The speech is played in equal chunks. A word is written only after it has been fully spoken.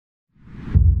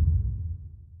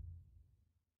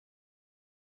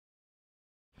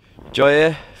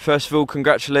Djair, first of all,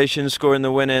 congratulations scoring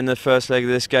the winner in the first leg of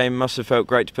this game. Must have felt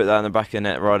great to put that in the back of the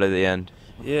net right at the end.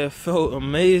 Yeah, it felt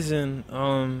amazing.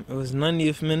 It was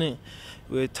 90th minute.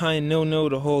 We were tying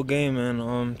 0-0 the whole game,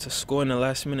 and to score in the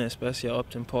last minute, especially at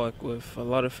Upton Park with a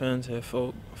lot of fans, it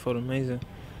felt amazing.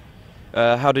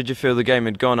 How did you feel the game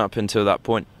had gone up until that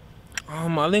point?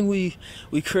 I think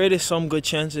we created some good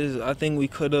chances. I think we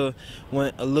could have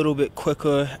went a little bit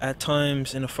quicker at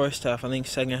times in the first half. I think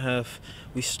second half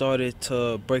we started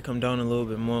to break them down a little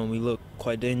bit more, and we looked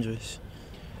quite dangerous.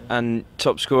 And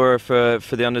top scorer for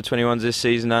the under-21s this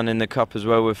season and in the cup as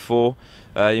well with 4.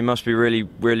 You must be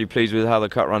really pleased with how the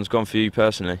cup run's gone for you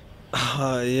personally.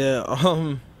 Yeah.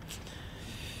 Oh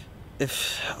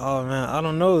man, I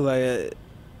don't know. Like,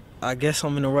 I guess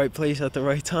I'm in the right place at the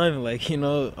right time. Like, you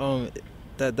know,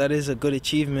 that is a good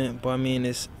achievement. But I mean,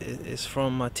 it's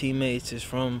from my teammates, it's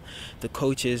from the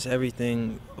coaches,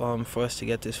 everything for us to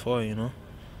get this far. You know.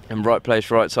 And right place,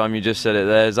 right time, you just said it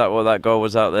there. Is that what that goal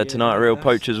was out there tonight, a real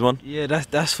poacher's one? Yeah,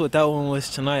 that's what that one was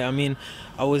tonight. I mean,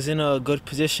 I was in a good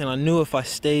position. I knew if I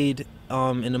stayed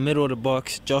in the middle of the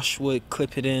box, Josh would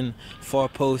clip it in far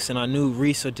post, and I knew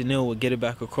Reese or Daniil would get it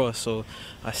back across. So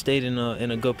I stayed in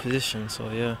a good position, so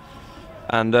yeah.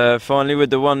 And finally, with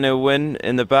the 1-0 win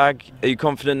in the bag, are you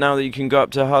confident now that you can go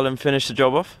up to Hull and finish the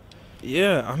job off?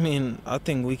 Yeah, I mean, I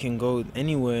think we can go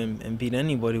anywhere and beat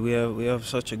anybody. We have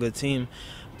such a good team.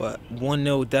 But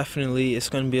 1-0 definitely, it's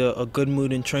going to be a good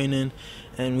mood in training,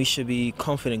 and we should be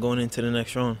confident going into the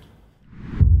next round.